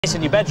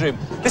In your bedroom.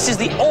 This is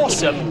the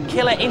awesome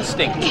Killer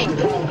Instinct.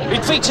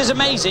 It features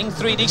amazing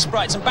 3D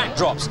sprites and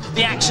backdrops.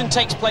 The action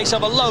takes place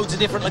over loads of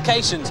different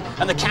locations,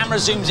 and the camera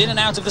zooms in and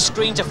out of the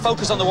screen to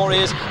focus on the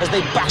warriors as they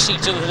bash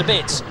each other to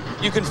bits.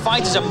 You can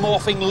fight as a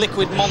morphing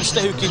liquid monster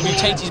who can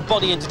mutate his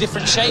body into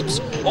different shapes,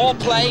 or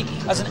play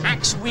as an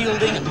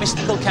axe-wielding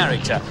mystical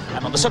character.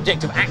 And on the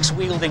subject of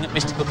axe-wielding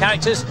mystical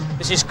characters,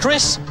 this is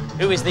Chris,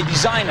 who is the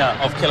designer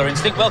of Killer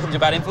Instinct. Welcome to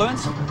Bad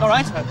Influence. All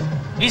right.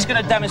 He's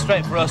going to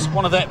demonstrate for us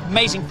one of the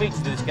amazing features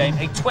of this game,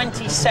 a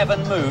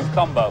 27-move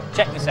combo.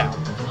 Check this out.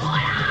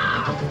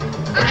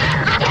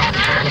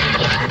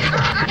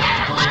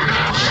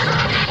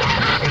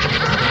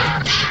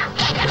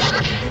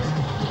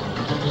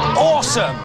 Awesome!